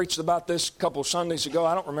preached about this a couple of Sundays ago.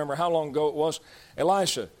 I don't remember how long ago it was.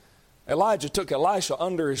 Elijah took Elisha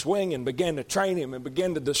under his wing and began to train him and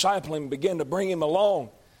began to disciple him, began to bring him along.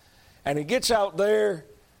 And he gets out there,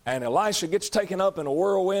 and Elisha gets taken up in a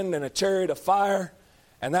whirlwind and a chariot of fire,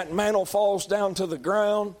 and that mantle falls down to the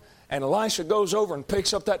ground, and Elisha goes over and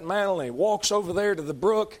picks up that mantle, and he walks over there to the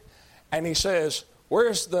brook, and he says,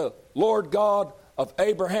 "Where's the Lord God of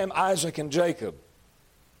Abraham, Isaac, and Jacob?"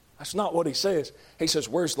 That's not what he says. He says,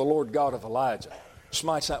 "Where's the Lord God of Elijah?"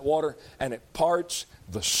 Smites that water, and it parts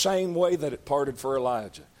the same way that it parted for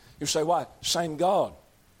Elijah. You say, why? Same God.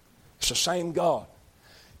 It's the same God.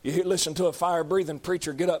 You listen to a fire-breathing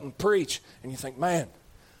preacher get up and preach, and you think, man,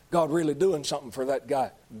 God really doing something for that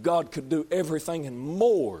guy. God could do everything and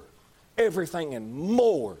more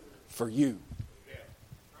for you.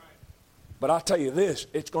 But I tell you this,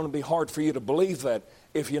 it's going to be hard for you to believe that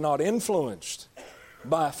if you're not influenced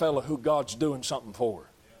by a fellow who God's doing something for.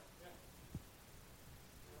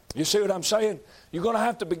 You see what I'm saying? You're going to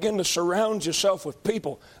have to begin to surround yourself with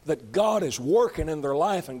people that God is working in their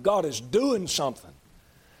life and God is doing something.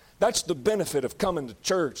 That's the benefit of coming to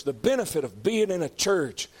church. The benefit of being in a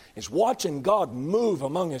church is watching God move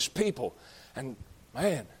among His people. And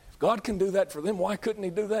man, if God can do that for them, why couldn't He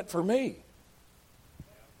do that for me?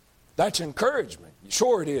 That's encouragement.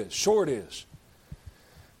 Sure it is. Sure it is.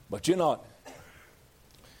 But you're not.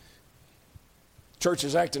 Church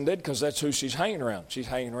is acting dead because that's who she's hanging around. She's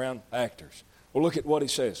hanging around actors. Well, look at what he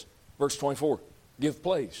says. Verse 24. Give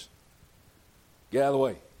place. Get out of the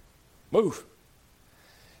way. Move.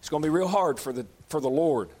 It's going to be real hard for the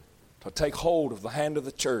Lord to take hold of the hand of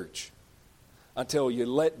the church until you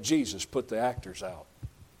let Jesus put the actors out.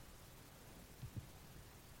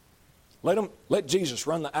 Let Jesus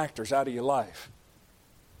run the actors out of your life.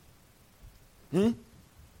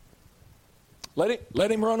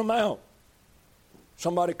 Let Him run them out.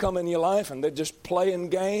 Somebody come in your life and they're just playing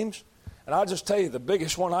games. And I'll just tell you, the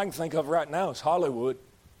biggest one I can think of right now is Hollywood.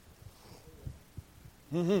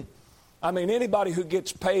 I mean, anybody who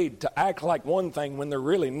gets paid to act like one thing when they're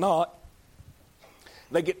really not.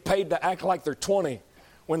 They get paid to act like they're 20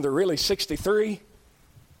 when they're really 63.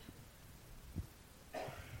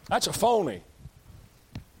 That's a phony.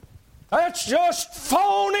 That's just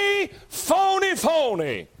phony.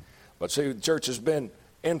 But see, the church has been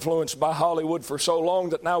influenced by Hollywood for so long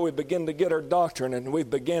that now we begin to get our doctrine and we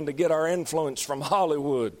begin to get our influence from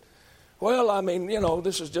Hollywood. Well, I mean,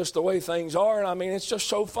 this is just the way things are, and I mean, it's just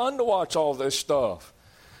so fun to watch all this stuff.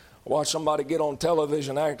 Watch somebody get on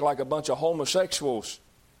television act like a bunch of homosexuals.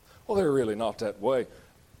 Well, they're really not that way.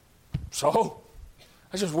 So,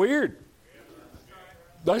 that's just weird.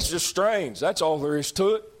 That's just strange. That's all there is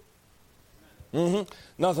to it.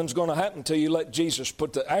 Nothing's going to happen till you let Jesus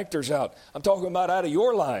put the actors out. I'm talking about out of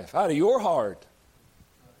your life, out of your heart.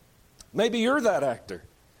 Maybe you're that actor.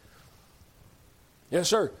 Yes,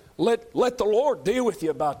 sir. Let the Lord deal with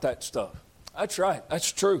you about that stuff. That's right.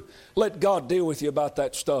 That's true. Let God deal with you about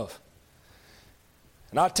that stuff.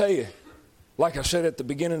 And I tell you, like I said at the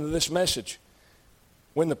beginning of this message,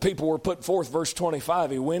 when the people were put forth, verse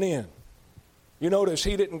 25, He went in. You notice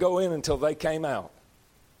He didn't go in until they came out.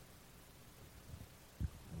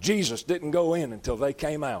 Jesus didn't go in until they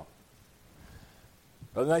came out.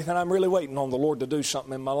 Brother Nathan, I'm really waiting on the Lord to do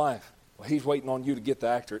something in my life. Well, he's waiting on you to get the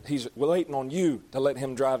actor. He's waiting on you to let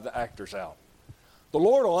him drive the actors out. The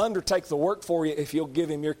Lord will undertake the work for you if you'll give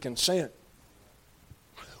him your consent.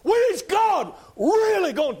 When is God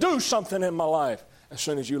really going to do something in my life? As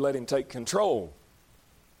soon as you let him take control.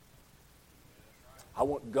 I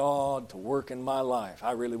want God to work in my life.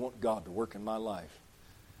 I really want God to work in my life.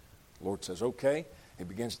 The Lord says, okay. He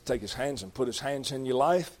begins to take his hands and put his hands in your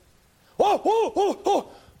life. Whoa, whoa, whoa, whoa.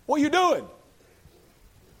 What are you doing?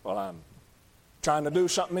 Well, I'm trying to do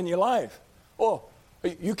something in your life. Oh,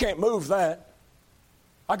 you can't move that.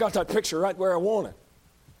 I got that picture right where I want it.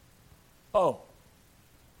 Oh.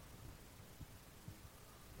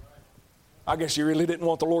 I guess you really didn't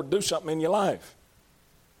want the Lord to do something in your life.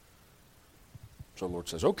 So the Lord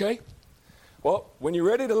says, okay. Well, when you're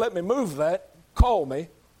ready to let me move that, call me,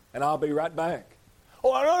 and I'll be right back.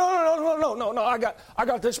 Oh, no. I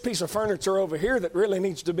got this piece of furniture over here that really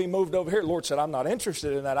needs to be moved over here. The Lord said, I'm not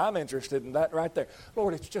interested in that. I'm interested in that right there.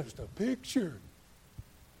 Lord, it's just a picture.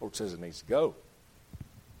 The Lord says it needs to go.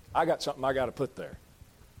 I got something I got to put there.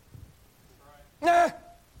 Nah.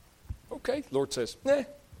 Okay. The Lord says, nah.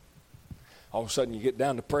 All of a sudden you get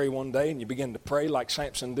down to pray one day and you begin to pray like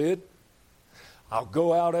Samson did. I'll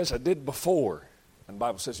go out as I did before. And the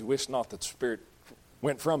Bible says he wished not that the Spirit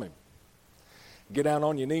went from him. Get down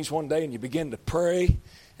on your knees one day and you begin to pray.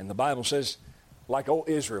 And the Bible says, like old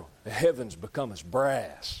Israel, the heavens become as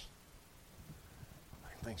brass.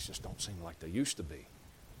 Things just don't seem like they used to be.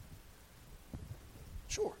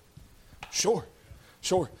 Sure.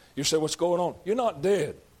 You say, what's going on? You're not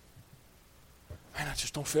dead. Man, I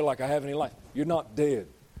just don't feel like I have any life. You're not dead.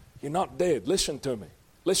 You're not dead. Listen to me.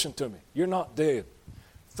 You're not dead.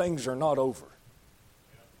 Things are not over.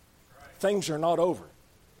 Things are not over.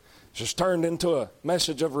 It's just turned into a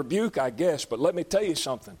message of rebuke, I guess. But let me tell you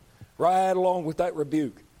something. Right along with that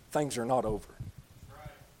rebuke, things are not over.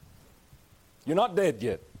 You're not dead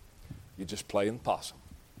yet. You're just playing possum.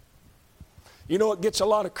 You know what gets a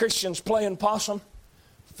lot of Christians playing possum?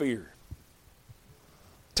 Fear.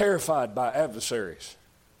 Terrified by adversaries.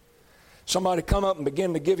 Somebody come up and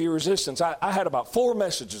begin to give you resistance. I had about 4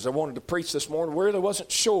 messages I wanted to preach this morning where I wasn't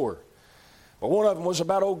sure. But one of them was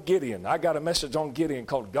about old Gideon. I got a message on Gideon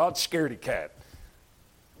called God's Scaredy Cat.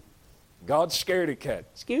 God's Scaredy Cat.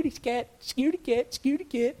 Scaredy cat, scaredy cat, scaredy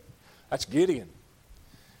cat. That's Gideon.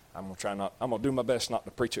 I'm going to do my best not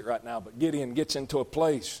to preach it right now, but Gideon gets into a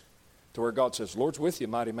place to where God says, Lord's with you,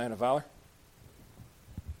 mighty man of valor.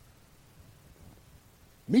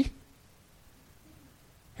 Me?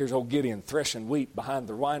 Here's old Gideon threshing wheat behind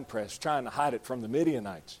the winepress, trying to hide it from the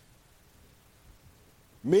Midianites.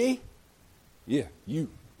 Me? Yeah, you.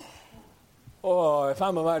 Oh, if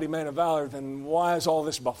I'm a mighty man of valor, then why is all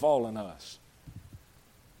this befalling us?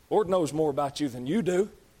 Lord knows more about you than you do.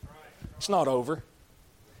 It's not over.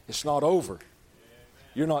 It's not over.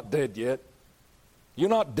 You're not dead yet. You're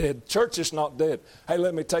not dead. Church is not dead. Hey,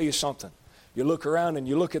 let me tell you something. You look around and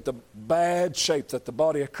you look at the bad shape that the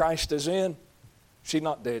body of Christ is in. She's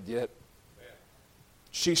not dead yet.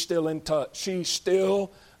 She's still in touch. She's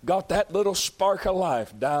still got that little spark of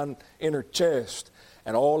life down in her chest.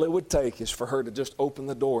 And all it would take is for her to just open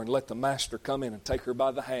the door and let the Master come in and take her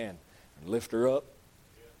by the hand and lift her up.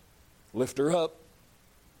 Lift her up.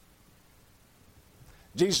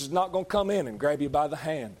 Jesus is not going to come in and grab you by the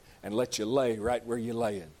hand and let you lay right where you're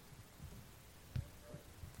laying.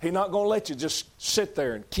 He's not going to let you just sit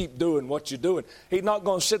there and keep doing what you're doing. He's not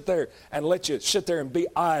going to sit there and let you sit there and be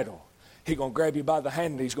idle. He's going to grab you by the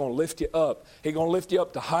hand and he's going to lift you up. He's going to lift you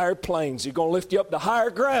up to higher planes. He's going to lift you up to higher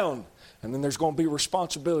ground. And then there's going to be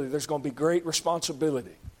responsibility. There's going to be great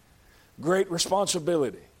responsibility. Great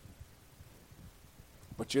responsibility.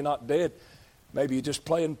 But you're not dead. Maybe you're just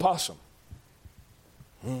playing possum.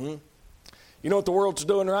 You know what the world's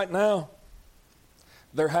doing right now?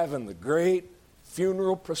 They're having the great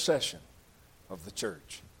funeral procession of the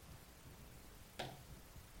church.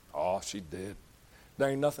 Oh, she did. There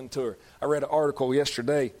ain't nothing to her. I read an article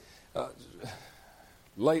yesterday,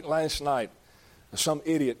 late last night, some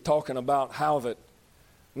idiot talking about how that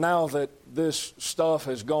now that this stuff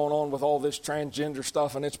has gone on with all this transgender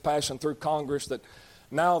stuff and it's passing through Congress, that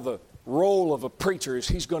now the role of a preacher is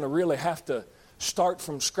he's going to really have to start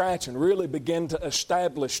from scratch and really begin to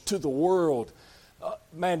establish to the world,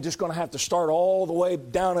 just going to have to start all the way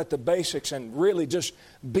down at the basics and really just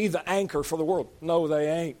be the anchor for the world. No, they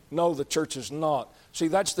ain't. No, the church is not. See,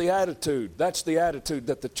 that's the attitude. That's the attitude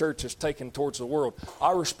that the church has taken towards the world.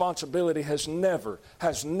 Our responsibility has never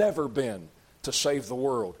been to save the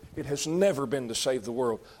world. It has never been to save the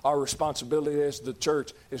world. Our responsibility as the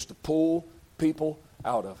church is to pull people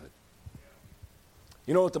out of it.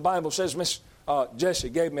 You know what the Bible says, Miss Jesse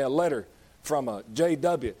gave me a letter from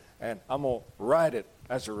J.W., and I'm going to write it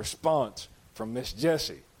as a response from Miss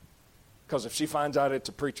Jessie. Because if she finds out it's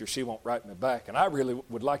a preacher, she won't write me back. And I really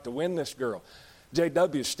would like to win this girl.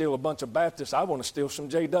 J.W.'s steal a bunch of Baptists. I want to steal some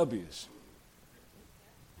J.W.'s.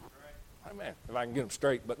 Man, if I can get them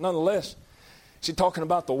straight. But nonetheless, she's talking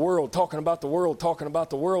about the world,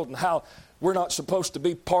 and how we're not supposed to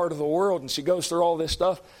be part of the world. And she goes through all this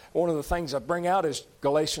stuff. One of the things I bring out is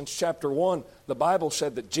Galatians chapter 1. The Bible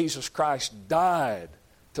said that Jesus Christ died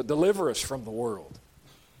to deliver us from the world.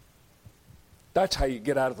 That's how you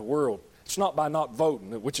get out of the world. It's not by not voting,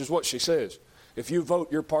 which is what she says. If you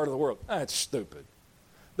vote, you're part of the world. That's stupid.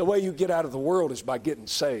 The way you get out of the world is by getting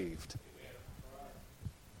saved.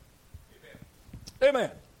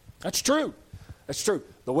 Amen. That's true. That's true.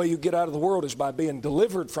 The way you get out of the world is by being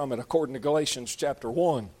delivered from it, according to Galatians chapter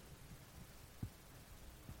 1.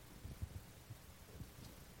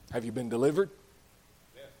 Have you been delivered?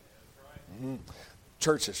 Yes, that's right.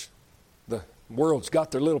 Churches, the world's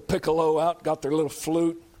got their little piccolo out, got their little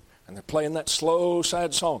flute, and they're playing that slow,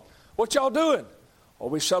 sad song. What y'all doing? Oh,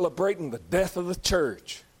 we're celebrating the death of the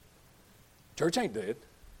church. Church ain't dead.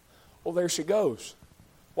 Well, there she goes.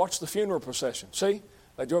 Watch the funeral procession. See?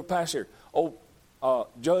 They drove past here.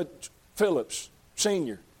 Judge Phillips,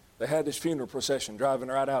 Sr., they had this funeral procession driving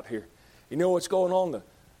right out here. You know what's going on? The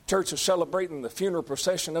church is celebrating the funeral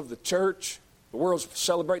procession of the church. The world's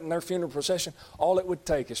celebrating their funeral procession. All it would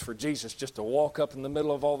take is for Jesus just to walk up in the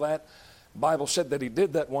middle of all that. The Bible said that he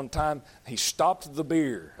did that one time. He stopped the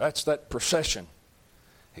bier. That's that procession.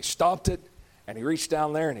 He stopped it, and he reached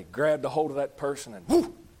down there, and he grabbed a hold of that person, and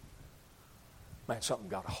whoo! Man, something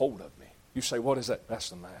got a hold of me. You say, what is that? That's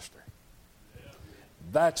the Master.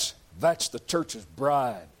 That's the church's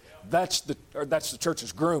bride. That's the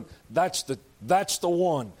church's groom. That's the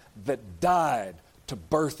one that died to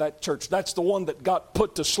birth that church. That's the one that got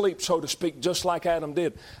put to sleep, so to speak, just like Adam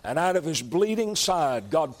did. And out of his bleeding side,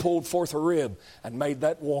 God pulled forth a rib and made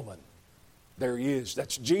that woman. There he is.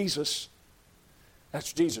 That's Jesus.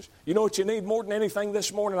 That's Jesus. You know what you need more than anything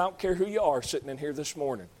this morning? I don't care who you are sitting in here this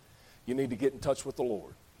morning. You need to get in touch with the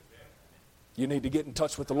Lord. You need to get in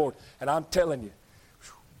touch with the Lord. And I'm telling you,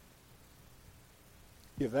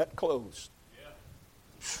 you're that close.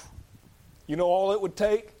 You know all it would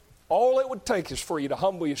take? All it would take is for you to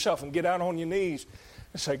humble yourself and get out on your knees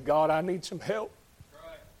and say, God, I need some help.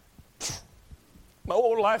 My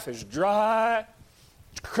old life is dry.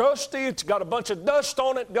 It's crusty. It's got a bunch of dust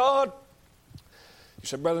on it, God. You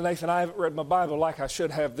said, Brother Nathan, I haven't read my Bible like I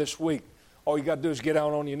should have this week. All you got to do is get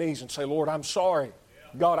out on your knees and say, Lord, I'm sorry.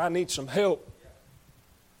 God, I need some help.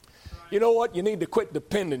 You know what? You need to quit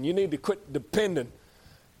depending. You need to quit depending.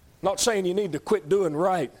 Not saying you need to quit doing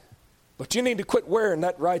right, but you need to quit wearing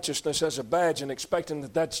that righteousness as a badge and expecting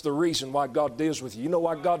that that's the reason why God deals with you. You know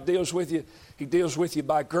why God deals with you? He deals with you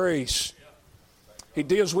by grace. He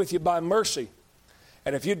deals with you by mercy.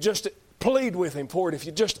 And if you just plead with Him for it, if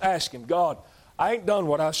you just ask Him, God, I ain't done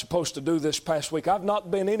what I was supposed to do this past week. I've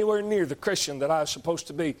not been anywhere near the Christian that I was supposed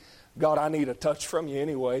to be. God, I need a touch from you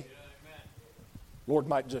anyway. Lord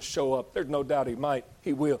might just show up. There's no doubt He might.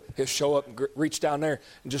 He will. He'll show up and reach down there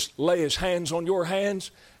and just lay His hands on your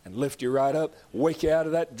hands and lift you right up, wake you out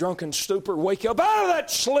of that drunken stupor, wake you up out of that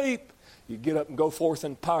sleep. You get up and go forth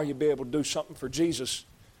in power. You'll be able to do something for Jesus.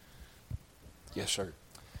 Yes, sir.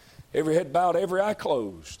 Every head bowed, every eye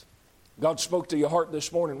closed. God spoke to your heart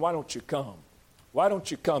this morning. Why don't you come? Why don't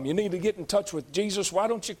you come? You need to get in touch with Jesus. Why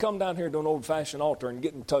don't you come down here to an old-fashioned altar and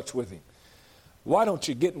get in touch with Him? Why don't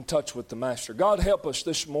you get in touch with the Master? God, help us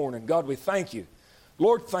this morning. God, we thank you.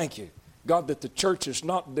 Lord, thank you. God, that the church is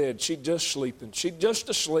not dead. She's just sleeping. She's just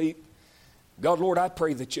asleep. God, Lord, I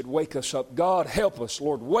pray that you'd wake us up. God, help us,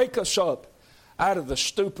 Lord. Wake us up out of the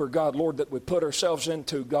stupor, God, Lord, that we put ourselves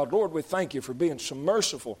into. God, Lord, we thank you for being so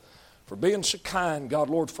merciful, for being so kind, God,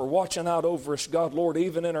 Lord, for watching out over us, God, Lord,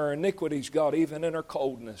 even in our iniquities, God, even in our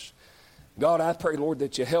coldness. God, I pray, Lord,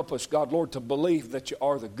 that you help us, God, Lord, to believe that you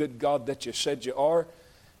are the good God that you said you are.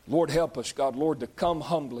 Lord, help us, God, Lord, to come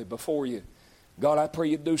humbly before you. God, I pray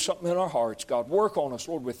you do something in our hearts. God, work on us.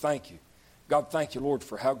 Lord, we thank you. God, thank you, Lord,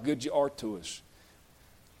 for how good you are to us.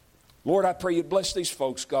 Lord, I pray you'd bless these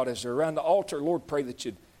folks, God, as they're around the altar. Lord, pray that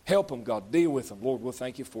you'd help them, God, deal with them. Lord, we'll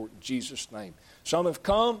thank you for it in Jesus' name. Some have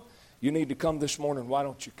come. You need to come this morning. Why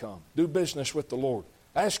don't you come? Do business with the Lord.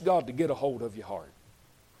 Ask God to get a hold of your heart.